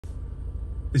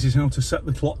This is how to set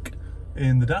the clock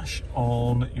in the dash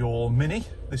on your Mini.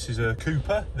 This is a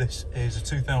Cooper, this is a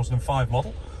 2005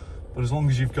 model, but as long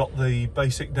as you've got the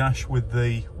basic dash with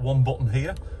the one button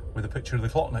here with a picture of the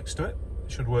clock next to it,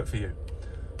 it should work for you.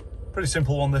 Pretty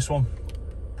simple one, this one.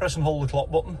 Press and hold the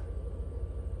clock button.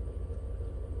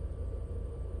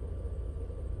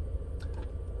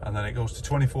 And then it goes to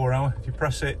 24 hour. If you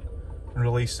press it and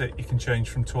release it, you can change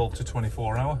from 12 to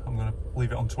 24 hour. I'm going to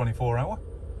leave it on 24 hour.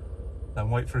 Then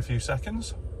wait for a few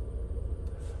seconds.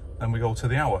 Then we go to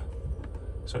the hour.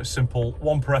 So it's simple,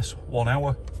 one press, 1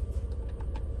 hour.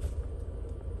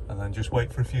 And then just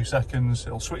wait for a few seconds.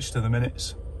 It'll switch to the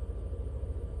minutes.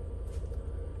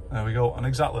 There we go, and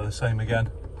exactly the same again.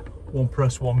 One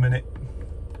press, 1 minute.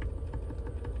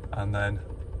 And then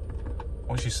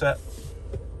once you're set,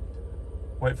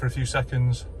 wait for a few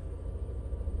seconds.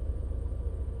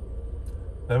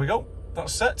 There we go,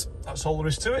 that's set. That's all there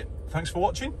is to it. Thanks for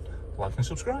watching. Like and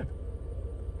subscribe.